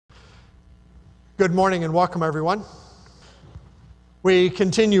Good morning and welcome, everyone. We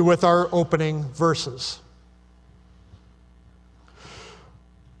continue with our opening verses.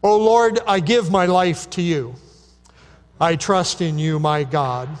 O Lord, I give my life to you. I trust in you, my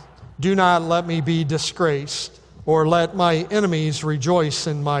God. Do not let me be disgraced, or let my enemies rejoice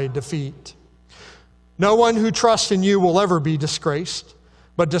in my defeat. No one who trusts in you will ever be disgraced,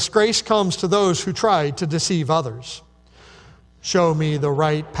 but disgrace comes to those who try to deceive others. Show me the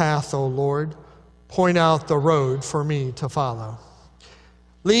right path, O Lord. Point out the road for me to follow.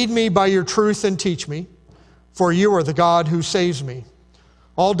 Lead me by your truth and teach me, for you are the God who saves me.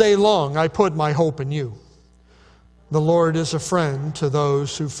 All day long I put my hope in you. The Lord is a friend to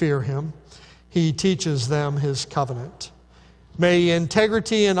those who fear him. He teaches them his covenant. May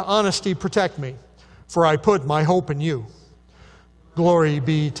integrity and honesty protect me, for I put my hope in you. Glory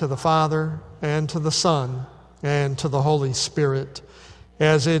be to the Father, and to the Son, and to the Holy Spirit,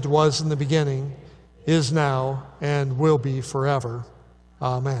 as it was in the beginning, is now, and will be forever.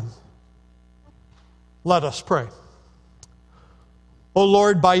 Amen. Let us pray. O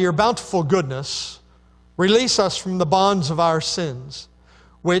Lord, by your bountiful goodness, release us from the bonds of our sins,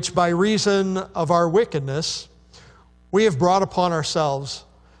 which by reason of our wickedness we have brought upon ourselves,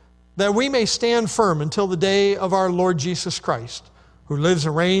 that we may stand firm until the day of our Lord Jesus Christ, who lives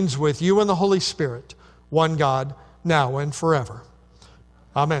and reigns with you and the Holy Spirit, one God, now and forever.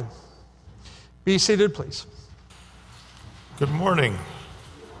 Amen. Be seated, please. Good morning.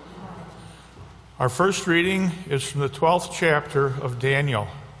 Our first reading is from the 12th chapter of Daniel.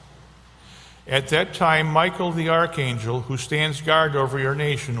 At that time, Michael the archangel, who stands guard over your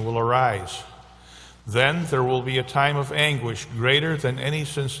nation, will arise. Then there will be a time of anguish greater than any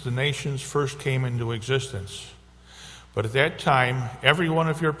since the nations first came into existence. But at that time, every one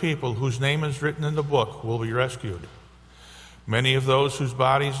of your people whose name is written in the book will be rescued. Many of those whose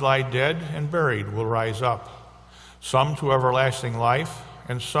bodies lie dead and buried will rise up, some to everlasting life,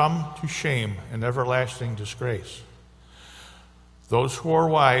 and some to shame and everlasting disgrace. Those who are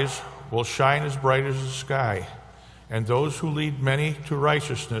wise will shine as bright as the sky, and those who lead many to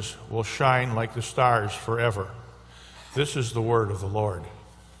righteousness will shine like the stars forever. This is the word of the Lord.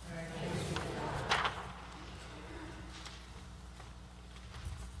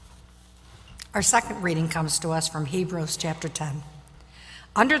 Our second reading comes to us from Hebrews chapter 10.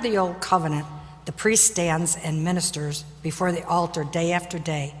 Under the old covenant, the priest stands and ministers before the altar day after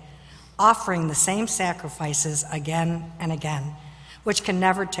day, offering the same sacrifices again and again, which can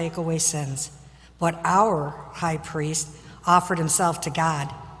never take away sins. But our high priest offered himself to God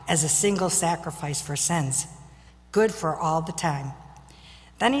as a single sacrifice for sins, good for all the time.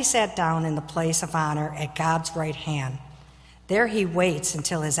 Then he sat down in the place of honor at God's right hand. There he waits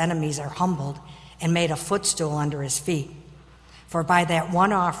until his enemies are humbled and made a footstool under his feet. For by that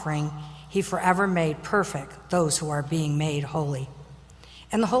one offering, he forever made perfect those who are being made holy.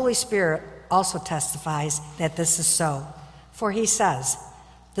 And the Holy Spirit also testifies that this is so. For he says,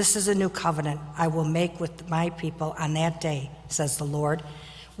 "This is a new covenant I will make with my people on that day, says the Lord.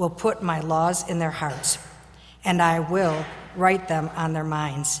 Will put my laws in their hearts, and I will write them on their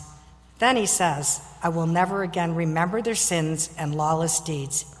minds." Then he says, "I will never again remember their sins and lawless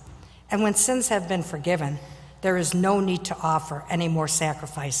deeds." And when sins have been forgiven, there is no need to offer any more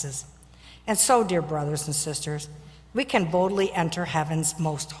sacrifices. And so, dear brothers and sisters, we can boldly enter heaven's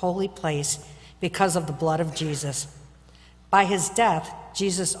most holy place because of the blood of Jesus. By his death,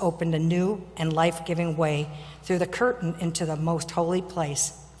 Jesus opened a new and life-giving way through the curtain into the most holy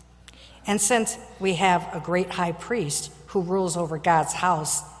place. And since we have a great high priest who rules over God's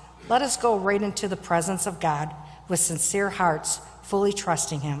house, let us go right into the presence of God with sincere hearts, fully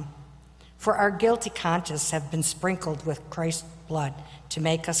trusting him. For our guilty consciences have been sprinkled with Christ's blood to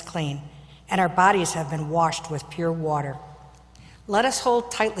make us clean, and our bodies have been washed with pure water. Let us hold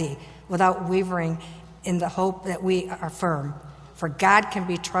tightly without wavering in the hope that we are firm, for God can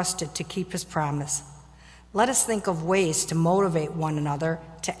be trusted to keep his promise. Let us think of ways to motivate one another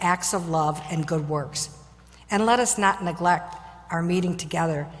to acts of love and good works. And let us not neglect our meeting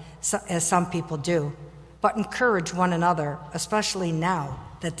together, as some people do, but encourage one another, especially now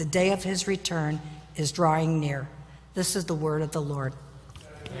that the day of his return is drawing near. This is the word of the Lord.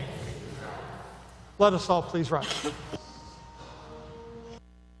 Let us all please rise.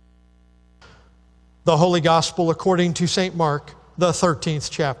 The Holy Gospel according to St. Mark, the 13th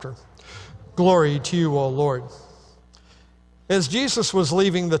chapter. Glory to you, O Lord. As Jesus was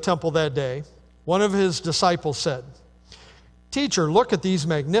leaving the temple that day, one of his disciples said, "Teacher, look at these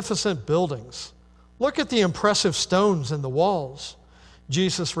magnificent buildings. Look at the impressive stones in the walls."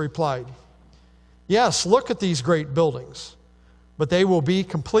 Jesus replied, "Yes, look at these great buildings. but they will be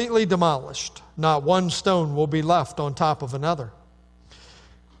completely demolished. Not one stone will be left on top of another.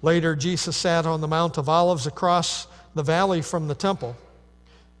 Later, Jesus sat on the Mount of Olives across the valley from the temple.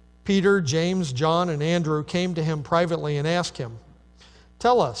 Peter, James, John, and Andrew came to him privately and asked him,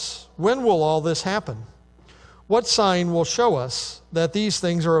 "Tell us, when will all this happen? What sign will show us that these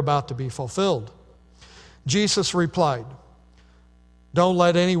things are about to be fulfilled?" Jesus replied, "Don't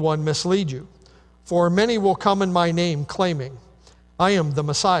let anyone mislead you, for many will come in my name claiming, 'I am the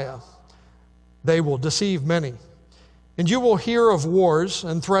Messiah.' They will deceive many. And you will hear of wars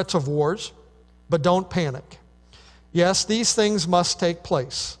and threats of wars, but don't panic. Yes, these things must take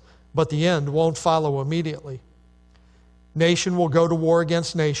place, but the end won't follow immediately. Nation will go to war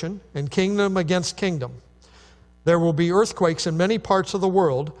against nation, and kingdom against kingdom. There will be earthquakes in many parts of the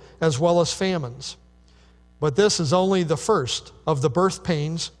world, as well as famines. But this is only the first of the birth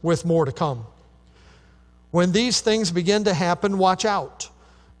pains, with more to come. When these things begin to happen, watch out.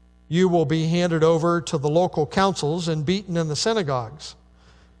 You will be handed over to the local councils and beaten in the synagogues.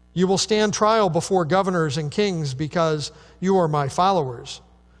 You will stand trial before governors and kings because you are my followers.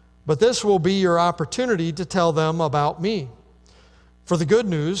 But this will be your opportunity to tell them about me. For the good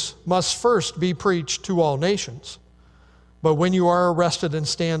news must first be preached to all nations. But when you are arrested and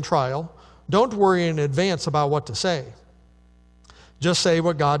stand trial, don't worry in advance about what to say. Just say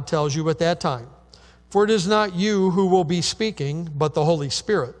what God tells you at that time. For it is not you who will be speaking, but the Holy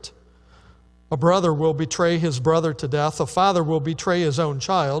Spirit. A brother will betray his brother to death. A father will betray his own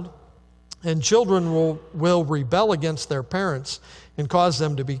child. And children will rebel against their parents and cause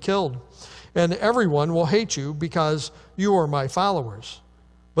them to be killed. And everyone will hate you because you are my followers.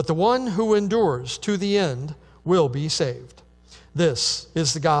 But the one who endures to the end will be saved. This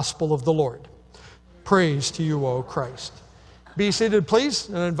is the gospel of the Lord. Praise to you, O Christ. Be seated, please,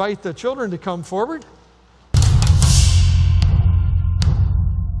 and invite the children to come forward.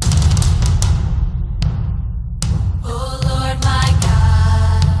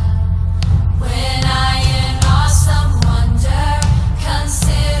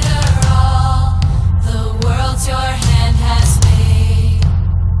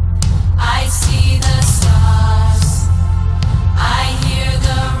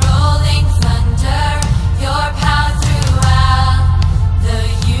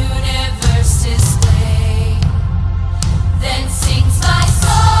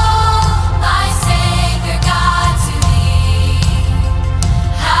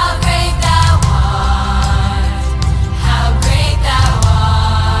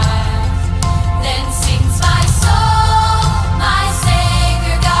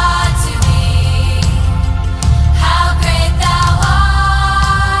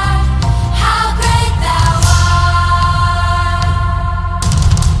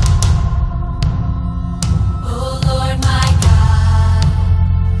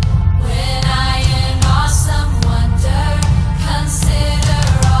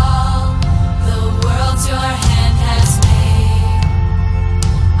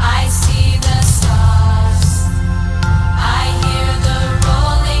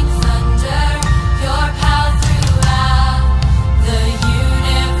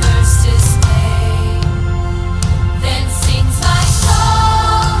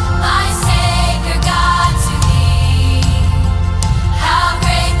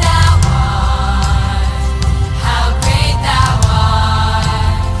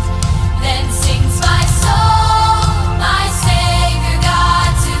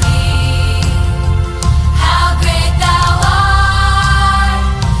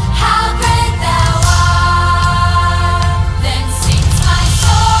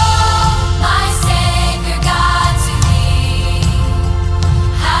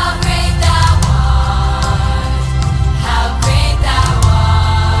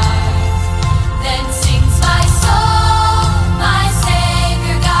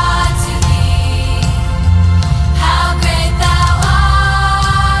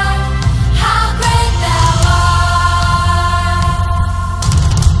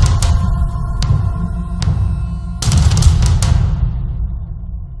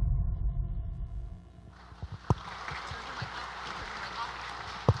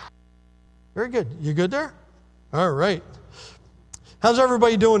 Very good. You good there? All right. How's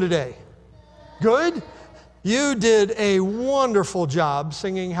everybody doing today? Good? You did a wonderful job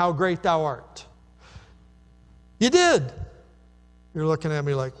singing How Great Thou Art. You did. You're looking at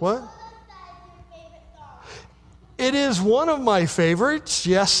me like, what? It is one of my favorites.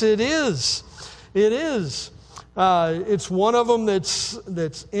 Yes, it is. It is. It's one of them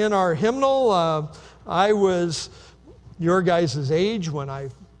that's in our hymnal. I was your guys' age when I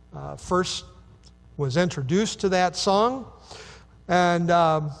first was introduced to that song. And,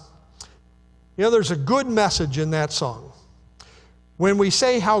 there's a good message in that song. When we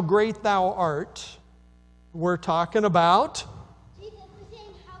say how great thou art, we're talking about...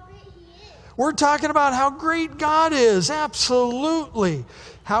 We're talking about how great God is, absolutely.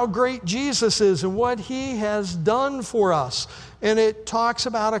 How great Jesus is and what He has done for us. And it talks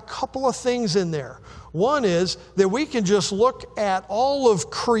about a couple of things in there. One is that we can just look at all of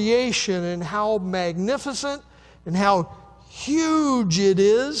creation and how magnificent and how huge it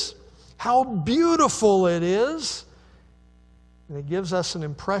is, how beautiful it is. And it gives us an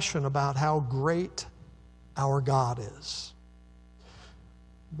impression about how great our God is.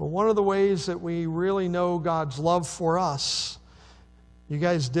 But one of the ways that we really know God's love for us, you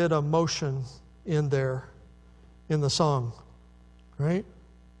guys did a motion in there in the song, right?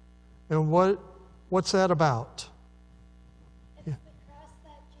 And what's that about?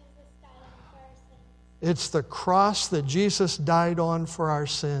 It's the cross that Jesus died on for our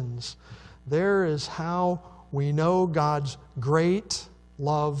sins. There is how we know God's great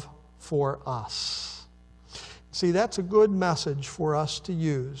love for us. See, that's a good message for us to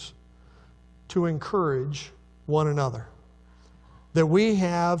use to encourage one another. That we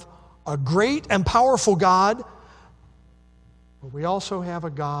have a great and powerful God, but we also have a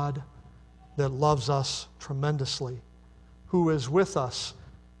God that loves us tremendously, who is with us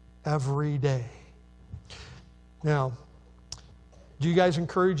every day. Now, do you guys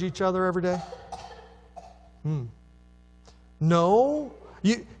encourage each other every day? No?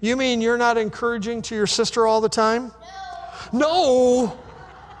 You mean you're not encouraging to your sister all the time? No!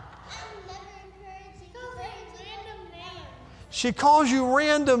 She calls you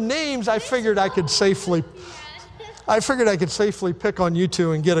random names. I figured I could safely pick on you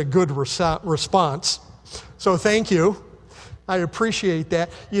two and get a good response. So thank you. I appreciate that.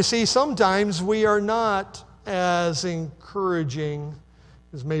 You see, sometimes we are not as encouraging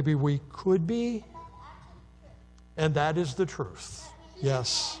as maybe we could be. And that is the truth.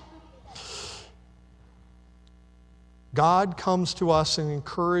 Yes. God comes to us and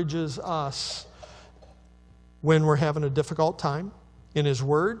encourages us when we're having a difficult time in His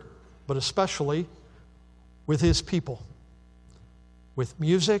Word, but especially with His people. With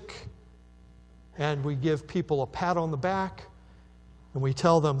music, and we give people a pat on the back, and we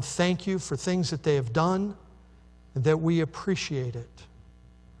tell them thank you for things that they have done, and that we appreciate it.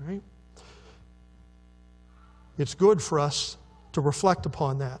 Right? It's good for us to reflect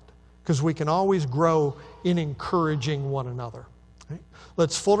upon that, because we can always grow in encouraging one another. Right?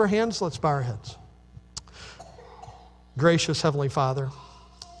 Let's fold our hands, let's bow our heads. Gracious Heavenly Father,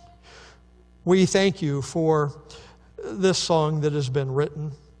 we thank you for this song that has been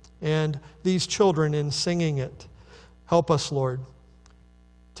written and these children in singing it. Help us, Lord,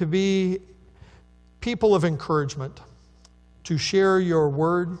 to be people of encouragement, to share your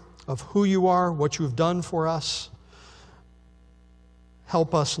word of who you are, what you have done for us.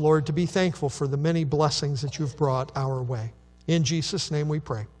 Help us, Lord, to be thankful for the many blessings that you've brought our way. In Jesus' name we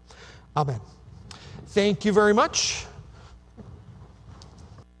pray. Amen. Thank you very much.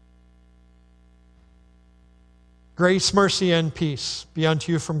 Grace, mercy, and peace be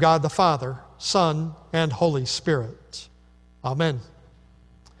unto you from God the Father, Son, and Holy Spirit. Amen.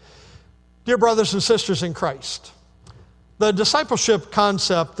 Dear brothers and sisters in Christ, the discipleship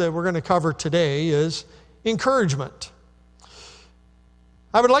concept that we're going to cover today is encouragement.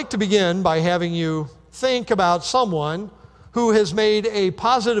 I would like to begin by having you think about someone who has made a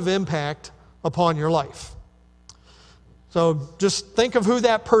positive impact upon your life. So just think of who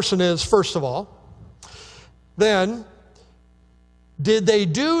that person is, first of all. Then, did they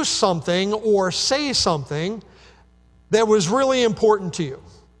do something or say something that was really important to you,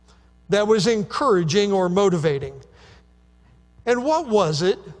 that was encouraging or motivating? And what was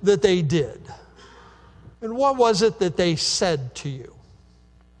it that they did? And what was it that they said to you?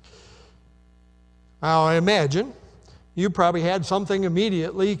 Now, I imagine you probably had something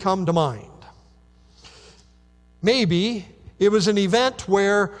immediately come to mind. Maybe it was an event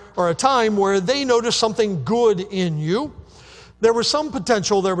or a time where they noticed something good in you. There was some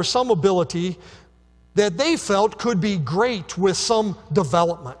potential, there was some ability that they felt could be great with some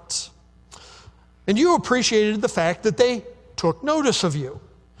development. And you appreciated the fact that they took notice of you.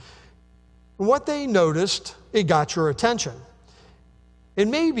 And what they noticed, it got your attention. And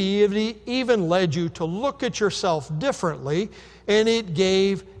maybe it even led you to look at yourself differently, and it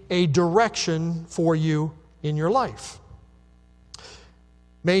gave a direction for you in your life.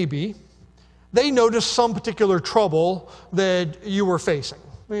 Maybe they noticed some particular trouble that you were facing.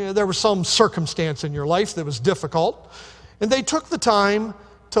 There was some circumstance in your life that was difficult, and they took the time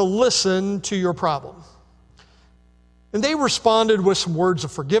to listen to your problem. And they responded with some words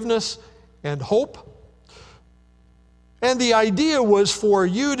of forgiveness and hope. And the idea was for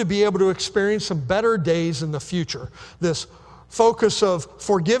you to be able to experience some better days in the future. This focus of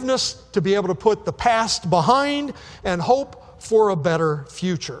forgiveness to be able to put the past behind and hope for a better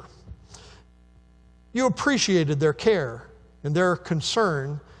future. You appreciated their care and their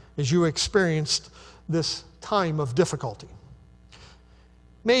concern as you experienced this time of difficulty.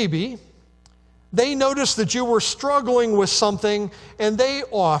 Maybe they noticed that you were struggling with something and they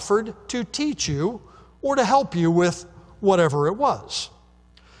offered to teach you or to help you with whatever it was.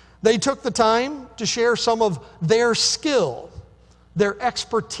 They took the time to share some of their skill, their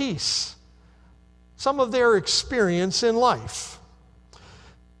expertise, some of their experience in life.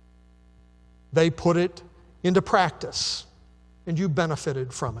 They put it into practice, and you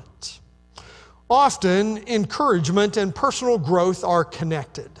benefited from it. Often, encouragement and personal growth are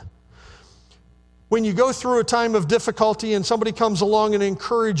connected. When you go through a time of difficulty and somebody comes along and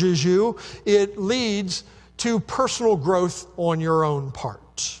encourages you, it leads to personal growth on your own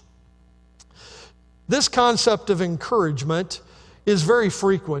part. This concept of encouragement is very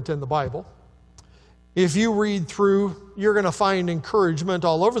frequent in the Bible. If you read through, you're going to find encouragement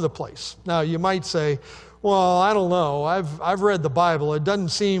all over the place. Now, you might say, well, I don't know. I've read the Bible. It doesn't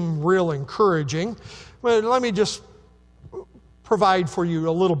seem real encouraging. But let me just provide for you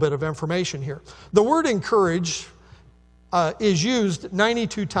a little bit of information here. The word encourage is used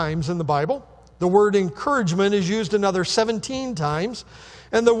 92 times in the Bible. The word encouragement is used another 17 times.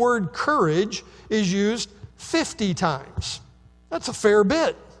 And the word courage is used 50 times. That's a fair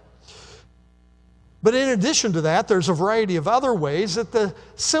bit. But in addition to that, there's a variety of other ways that the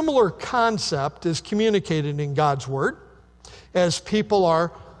similar concept is communicated in God's Word as people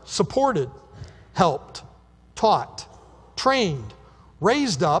are supported, helped, taught, trained,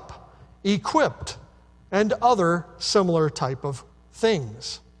 raised up, equipped, and other similar type of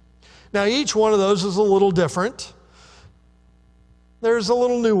things. Now, each one of those is a little different. There's a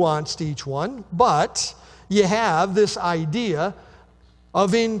little nuance to each one, but you have this idea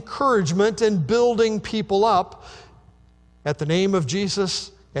of encouragement and building people up at the name of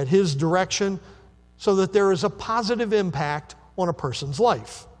Jesus, at His direction, so that there is a positive impact on a person's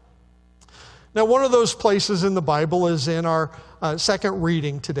life. Now, one of those places in the Bible is in our second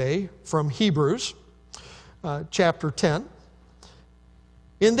reading today from Hebrews, chapter 10.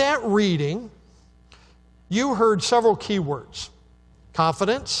 In that reading, you heard several key words: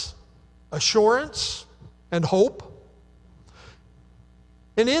 confidence, assurance, and hope.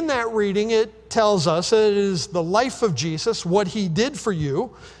 And in that reading, it tells us it is the life of Jesus, what He did for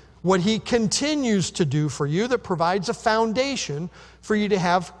you, what He continues to do for you, that provides a foundation for you to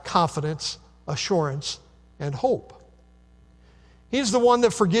have confidence, assurance, and hope. He's the one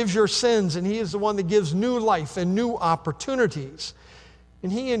that forgives your sins, and He is the one that gives new life and new opportunities.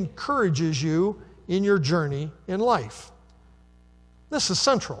 And He encourages you in your journey in life. This is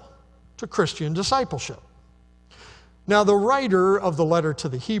central to Christian discipleship. Now, the writer of the letter to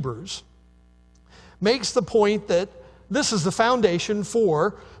the Hebrews makes the point that this is the foundation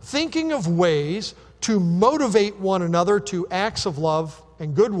for thinking of ways to motivate one another to acts of love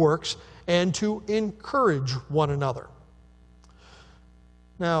and good works and to encourage one another.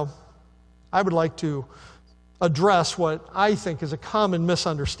 Now, I would like to address what I think is a common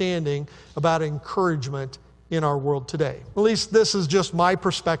misunderstanding about encouragement in our world today. At least this is just my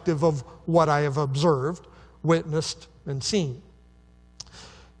perspective of what I have observed, witnessed, and seen.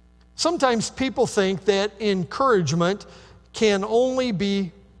 Sometimes people think that encouragement can only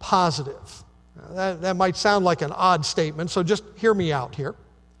be positive. That might sound like an odd statement, so just hear me out here.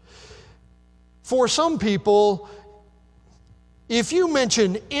 For some people, if you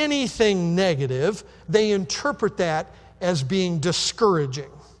mention anything negative, they interpret that as being discouraging.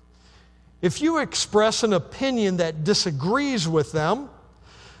 If you express an opinion that disagrees with them,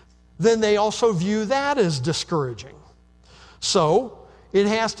 then they also view that as discouraging. So, it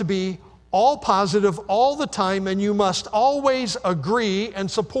has to be all positive all the time, and you must always agree and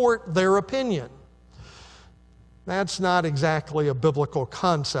support their opinion. That's not exactly a biblical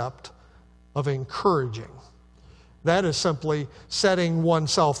concept of encouraging. That is simply setting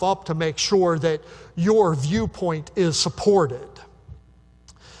oneself up to make sure that your viewpoint is supported.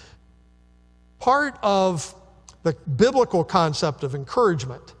 Part of the biblical concept of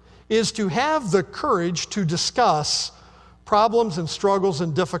encouragement is to have the courage to discuss problems and struggles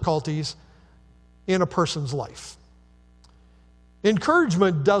and difficulties in a person's life.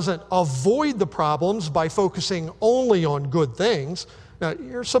 Encouragement doesn't avoid the problems by focusing only on good things. Now,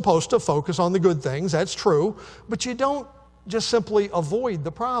 you're supposed to focus on the good things, that's true, but you don't just simply avoid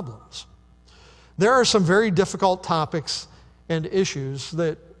the problems. There are some very difficult topics and issues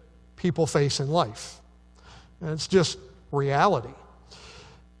that people face in life. And it's just reality.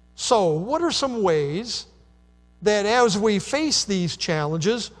 So, what are some ways that as we face these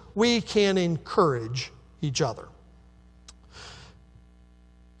challenges, we can encourage each other?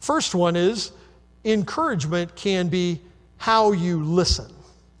 First one is, encouragement can be how you listen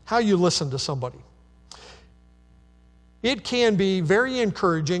to somebody. It can be very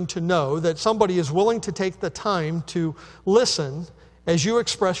encouraging to know that somebody is willing to take the time to listen as you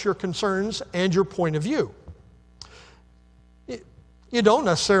express your concerns and your point of view. You don't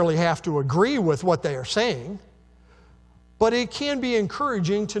necessarily have to agree with what they are saying, but it can be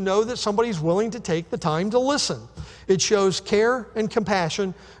encouraging to know that somebody's willing to take the time to listen. It shows care and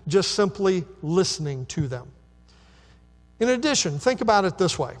compassion just simply listening to them. In addition, think about it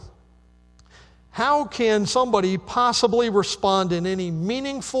this way. How can somebody possibly respond in any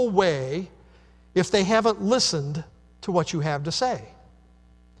meaningful way if they haven't listened to what you have to say?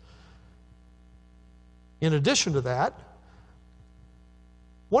 In addition to that,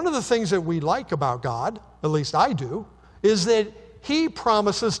 one of the things that we like about God, at least I do, is that He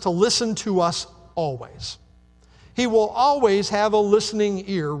promises to listen to us always. He will always have a listening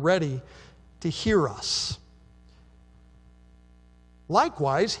ear ready to hear us.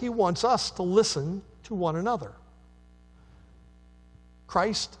 Likewise, He wants us to listen to one another.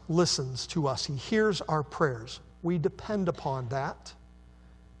 Christ listens to us. He hears our prayers. We depend upon that.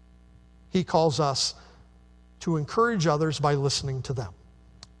 He calls us to encourage others by listening to them.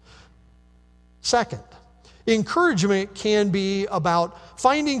 Second, encouragement can be about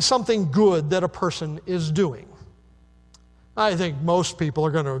finding something good that a person is doing. I think most people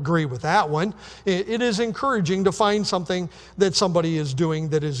are going to agree with that one. It is encouraging to find something that somebody is doing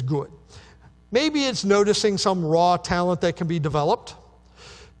that is good. Maybe it's noticing some raw talent that can be developed.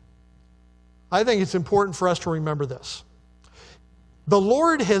 I think it's important for us to remember this. The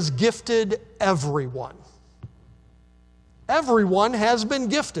Lord has gifted everyone. Everyone has been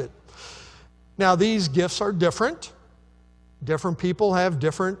gifted. Now, these gifts are different. Different people have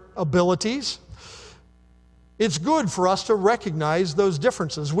different abilities. It's good for us to recognize those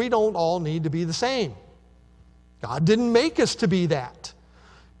differences. We don't all need to be the same. God didn't make us to be that.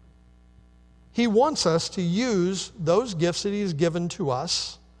 He wants us to use those gifts that He's given to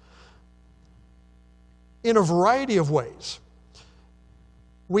us in a variety of ways.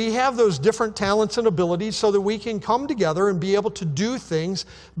 We have those different talents and abilities so that we can come together and be able to do things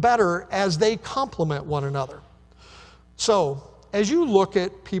better as they complement one another. So, as you look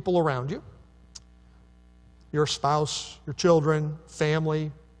at people around you, your spouse, your children,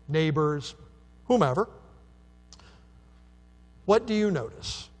 family, neighbors, whomever, what do you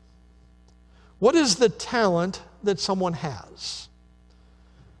notice? What is the talent that someone has?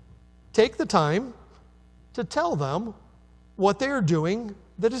 Take the time to tell them what they're doing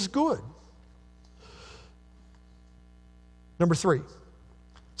that is good. Number 3,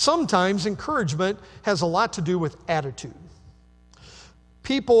 sometimes encouragement has a lot to do with attitude.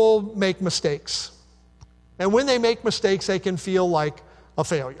 People make mistakes. And when they make mistakes, they can feel like a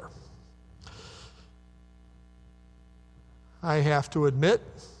failure. I have to admit,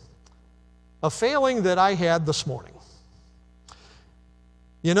 a failing that I had this morning.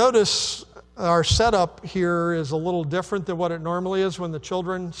 You notice our setup here is a little different than what it normally is when the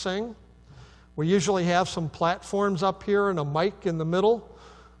children sing. We usually have some platforms up here and a mic in the middle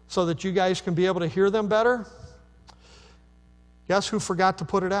so that you guys can be able to hear them better. Guess who forgot to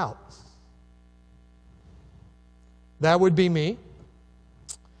put it out? That would be me.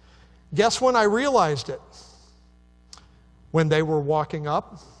 Guess when I realized it? When they were walking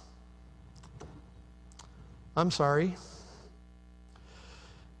up. I'm sorry.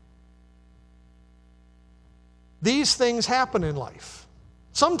 These things happen in life.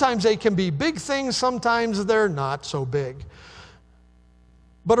 Sometimes they can be big things, sometimes they're not so big.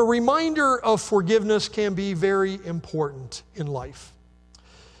 But a reminder of forgiveness can be very important in life.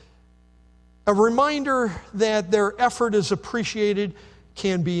 A reminder that their effort is appreciated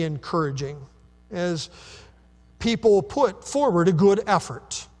can be encouraging as people put forward a good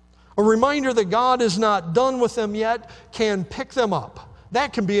effort. A reminder that God is not done with them yet can pick them up.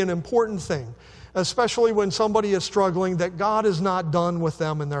 That can be an important thing, especially when somebody is struggling, that God is not done with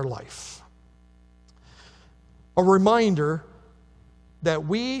them in their life. A reminder that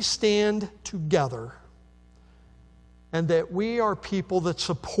we stand together and that we are people that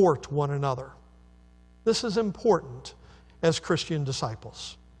support one another. This is important as Christian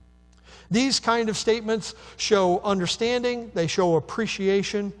disciples. These kind of statements show understanding, they show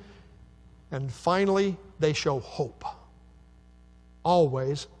appreciation, and finally, they show hope.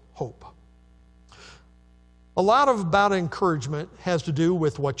 Always hope. A lot about encouragement has to do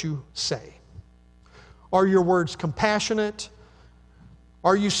with what you say. Are your words compassionate?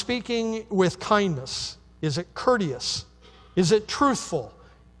 Are you speaking with kindness? Is it courteous? Is it truthful?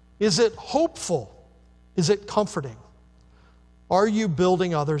 Is it hopeful? Is it comforting? Are you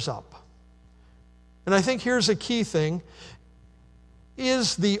building others up? And I think here's a key thing.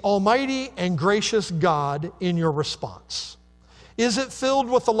 Is the almighty and gracious God in your response? Is it filled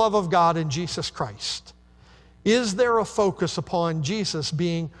with the love of God in Jesus Christ? Is there a focus upon Jesus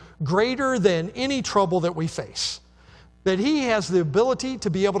being greater than any trouble that we face? That He has the ability to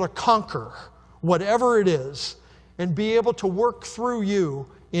be able to conquer whatever it is and be able to work through you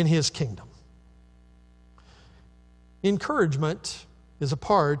in His kingdom. Encouragement is a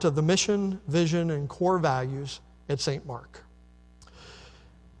part of the mission, vision, and core values at St. Mark.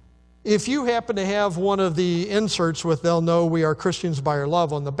 If you happen to have one of the inserts with "They'll know we are Christians by our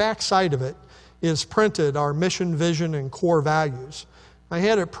love," on the back side of it is printed our mission, vision, and core values. I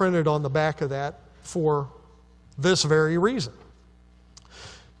had it printed on the back of that for this very reason.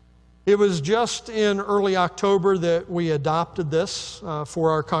 It was just in early October that we adopted this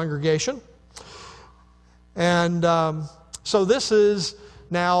for our congregation. And so this is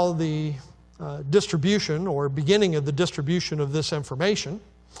now the distribution or beginning of the distribution of this information.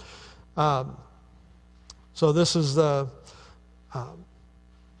 So this is the,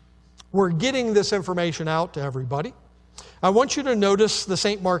 we're getting this information out to everybody. I want you to notice the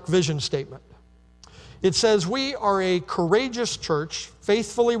St. Mark vision statement. It says, "We are a courageous church,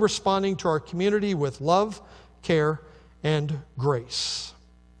 faithfully responding to our community with love, care, and grace."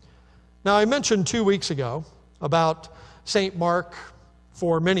 Now, I mentioned 2 weeks ago about St. Mark.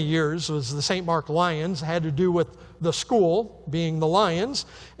 For many years was the St. Mark Lions, had to do with the school being the Lions,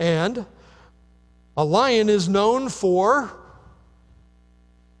 and a lion is known for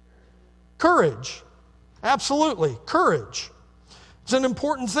courage. Absolutely, courage. It's an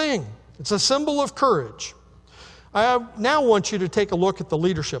important thing. It's a symbol of courage. I now want you to take a look at the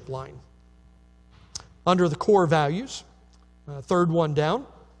leadership line. Under the core values, third one down,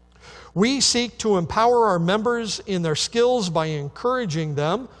 "We seek to empower our members in their skills by encouraging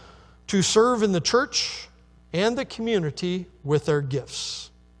them to serve in the church and the community with their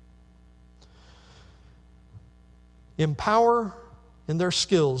gifts." Empower in their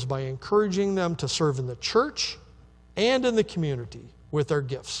skills by encouraging them to serve in the church and in the community with their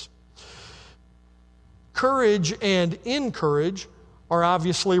gifts. Courage and encourage are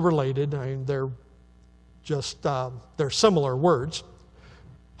obviously related. I mean, they're similar words.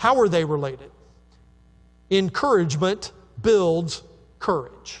 How are they related? Encouragement builds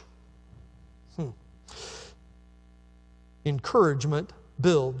courage. Encouragement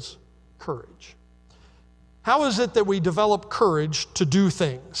builds courage. How is it that we develop courage to do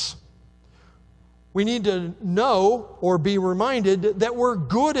things? We need to know or be reminded that we're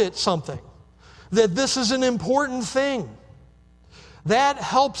good at something, that this is an important thing. That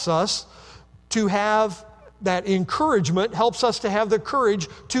helps us to have that encouragement, helps us to have the courage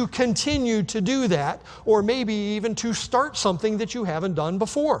to continue to do that, or maybe even to start something that you haven't done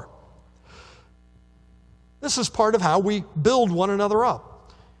before. This is part of how we build one another up.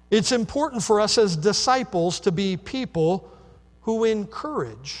 It's important for us as disciples to be people who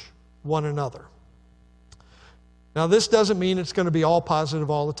encourage one another. Now, this doesn't mean it's going to be all positive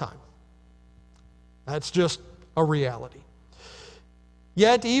all the time. That's just a reality.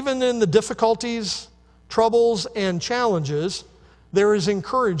 Yet, even in the difficulties, troubles, and challenges, there is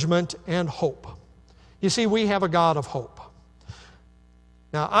encouragement and hope. You see, we have a God of hope.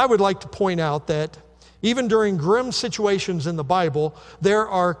 Now, I would like to point out that even during grim situations in the Bible, there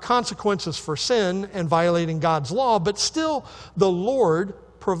are consequences for sin and violating God's law, but still the Lord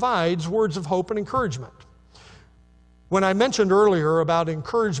provides words of hope and encouragement. When I mentioned earlier about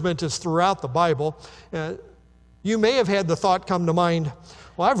encouragement is throughout the Bible, you may have had the thought come to mind,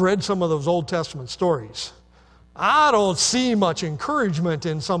 well, I've read some of those Old Testament stories. I don't see much encouragement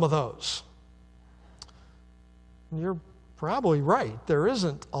in some of those. And you're probably right. There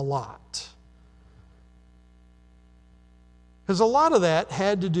isn't a lot. Because a lot of that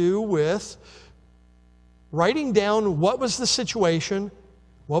had to do with writing down what was the situation,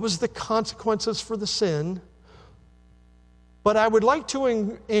 what was the consequences for the sin. But I would like to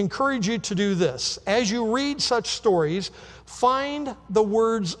encourage you to do this. As you read such stories, find the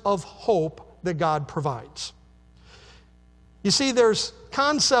words of hope that God provides. You see, there's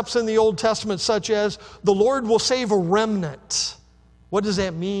concepts in the Old Testament such as the Lord will save a remnant. What does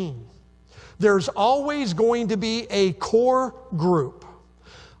that mean? There's always going to be a core group,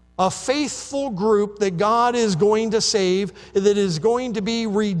 a faithful group that God is going to save, that is going to be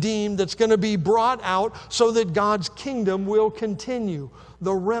redeemed, that's going to be brought out so that God's kingdom will continue.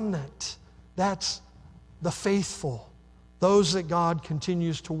 The remnant, that's the faithful, those that God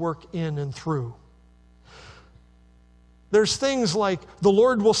continues to work in and through. There's things like the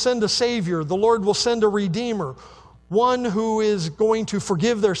Lord will send a Savior, the Lord will send a Redeemer, one who is going to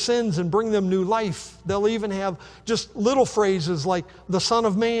forgive their sins and bring them new life. They'll even have just little phrases like the Son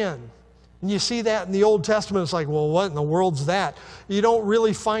of Man. And you see that in the Old Testament. It's like, well, what in the world's that? You don't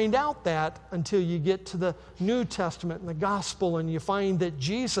really find out that until you get to the New Testament and the Gospel, and you find that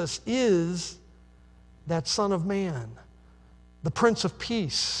Jesus is that Son of Man, the Prince of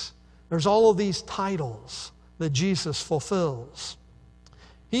Peace. There's all of these titles that Jesus fulfills.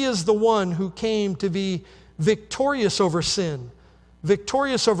 He is the one who came to be victorious over sin,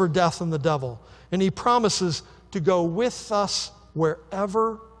 victorious over death and the devil. And He promises to go with us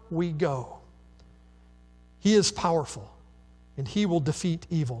wherever we go. He is powerful, and He will defeat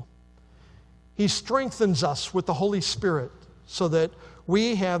evil. He strengthens us with the Holy Spirit so that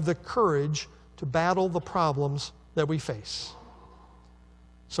we have the courage to battle the problems that we face.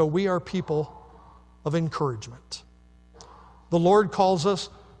 So we are people of encouragement. The Lord calls us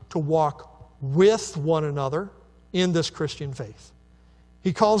to walk with one another in this Christian faith.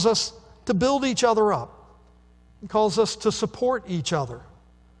 He calls us to build each other up. He calls us to support each other.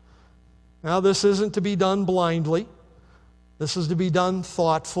 Now, this isn't to be done blindly. This is to be done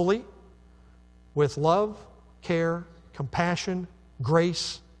thoughtfully, with love, care, compassion,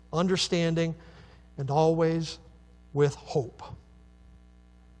 grace, understanding, and always with hope.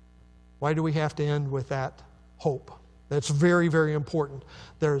 Why do we have to end with that hope? That's very, very important.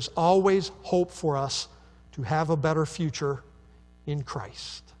 There's always hope for us to have a better future in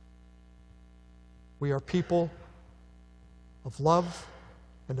Christ. We are people of love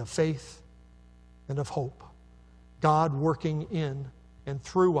and of faith and of hope. God working in and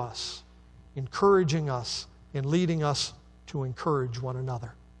through us, encouraging us and leading us to encourage one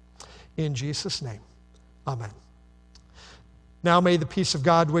another. In Jesus' name, amen. Now may the peace of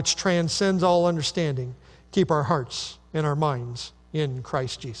God, which transcends all understanding, keep our hearts and our minds in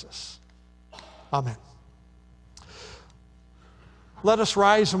Christ Jesus. Amen. Let us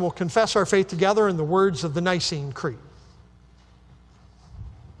rise and we'll confess our faith together in the words of the Nicene Creed.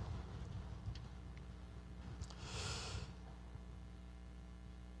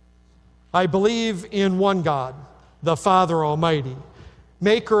 I believe in one God, the Father Almighty,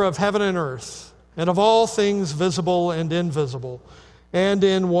 maker of heaven and earth, and of all things visible and invisible, and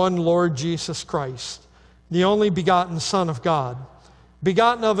in one Lord Jesus Christ, the only begotten Son of God,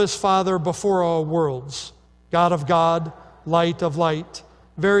 begotten of His Father before all worlds, God of God, light of light,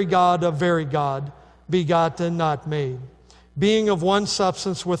 very God of very God, begotten, not made, being of one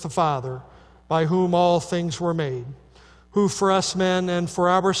substance with the Father, by whom all things were made, who for us men and for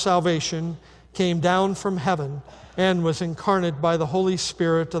our salvation came down from heaven and was incarnate by the Holy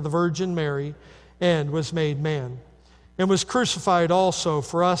Spirit of the Virgin Mary and was made man, and was crucified also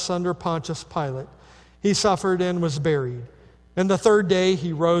for us under Pontius Pilate. He suffered and was buried. And the third day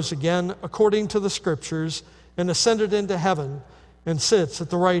He rose again according to the Scriptures and ascended into heaven and sits at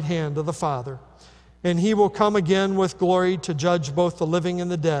the right hand of the Father. And He will come again with glory to judge both the living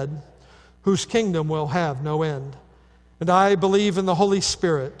and the dead, whose kingdom will have no end. And I believe in the Holy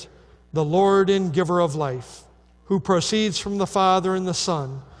Spirit, the Lord and giver of life, who proceeds from the Father and the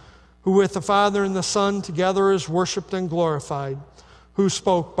Son, who with the Father and the Son together is worshiped and glorified, who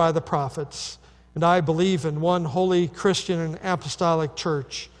spoke by the prophets. And I believe in one holy Christian and apostolic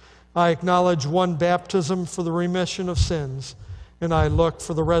church. I acknowledge one baptism for the remission of sins, and I look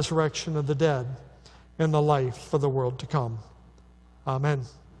for the resurrection of the dead and the life for the world to come. Amen.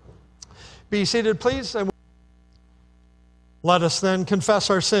 Be seated, please. And let us then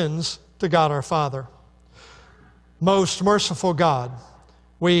confess our sins to God our Father. Most merciful God,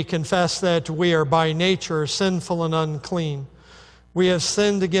 we confess that we are by nature sinful and unclean. We have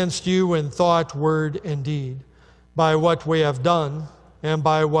sinned against You in thought, word, and deed, by what we have done and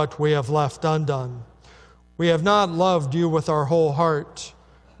by what we have left undone. We have not loved You with our whole heart.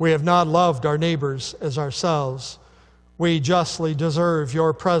 We have not loved our neighbors as ourselves. We justly deserve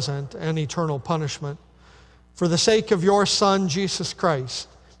Your present and eternal punishment. For the sake of Your Son, Jesus Christ,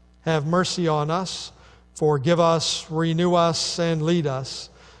 have mercy on us, forgive us, renew us, and lead us,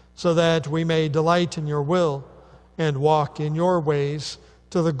 so that we may delight in Your will and walk in Your ways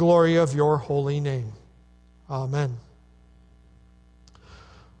to the glory of Your holy name. Amen.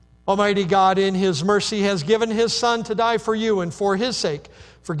 Almighty God, in His mercy, has given His Son to die for you, and for His sake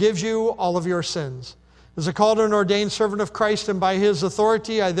forgives you all of your sins. As a called and ordained servant of Christ, and by his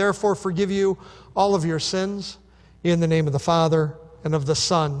authority, I therefore forgive you all of your sins, in the name of the Father, and of the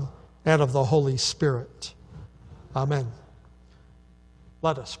Son, and of the Holy Spirit. Amen.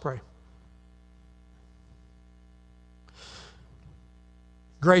 Let us pray.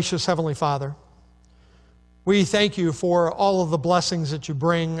 Gracious Heavenly Father, we thank you for all of the blessings that you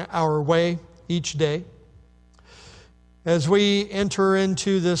bring our way each day. As we enter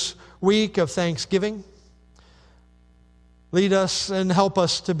into this week of Thanksgiving, lead us and help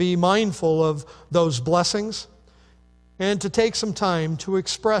us to be mindful of those blessings and to take some time to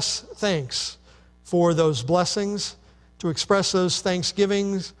express thanks for those blessings, to express those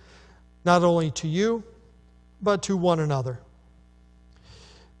thanksgivings not only to you, but to one another.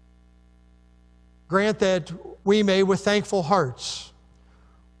 Grant that we may, with thankful hearts,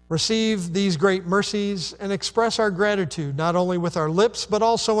 receive these great mercies and express our gratitude, not only with our lips, but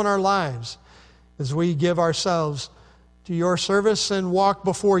also in our lives, as we give ourselves to your service and walk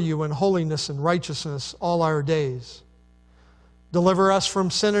before you in holiness and righteousness all our days. Deliver us from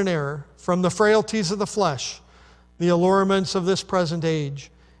sin and error, from the frailties of the flesh, the allurements of this present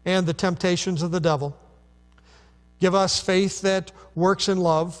age, and the temptations of the devil. Give us faith that works in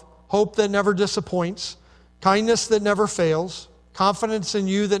love, hope that never disappoints, kindness that never fails, confidence in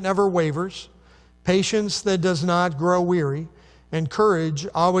you that never wavers, patience that does not grow weary, and courage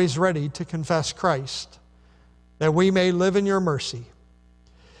always ready to confess Christ, that we may live in your mercy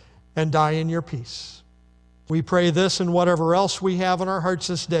and die in your peace. We pray this and whatever else we have in our hearts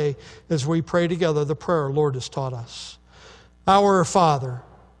this day as we pray together the prayer our Lord has taught us. Our Father,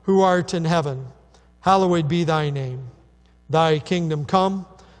 who art in heaven, hallowed be thy name. Thy kingdom come,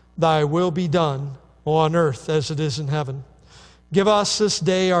 thy will be done on earth as it is in heaven. Give us this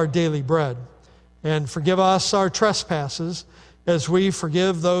day our daily bread, and forgive us our trespasses as we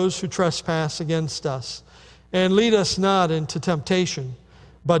forgive those who trespass against us. And lead us not into temptation,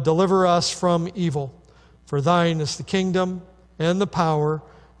 but deliver us from evil. For thine is the kingdom, and the power,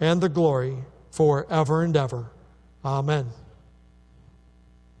 and the glory, forever and ever. Amen.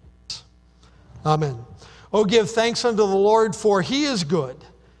 Amen. Oh, give thanks unto the Lord, for he is good,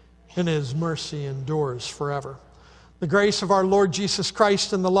 and his mercy endures forever. The grace of our Lord Jesus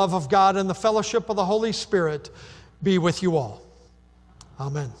Christ, and the love of God, and the fellowship of the Holy Spirit be with you all.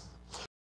 Amen.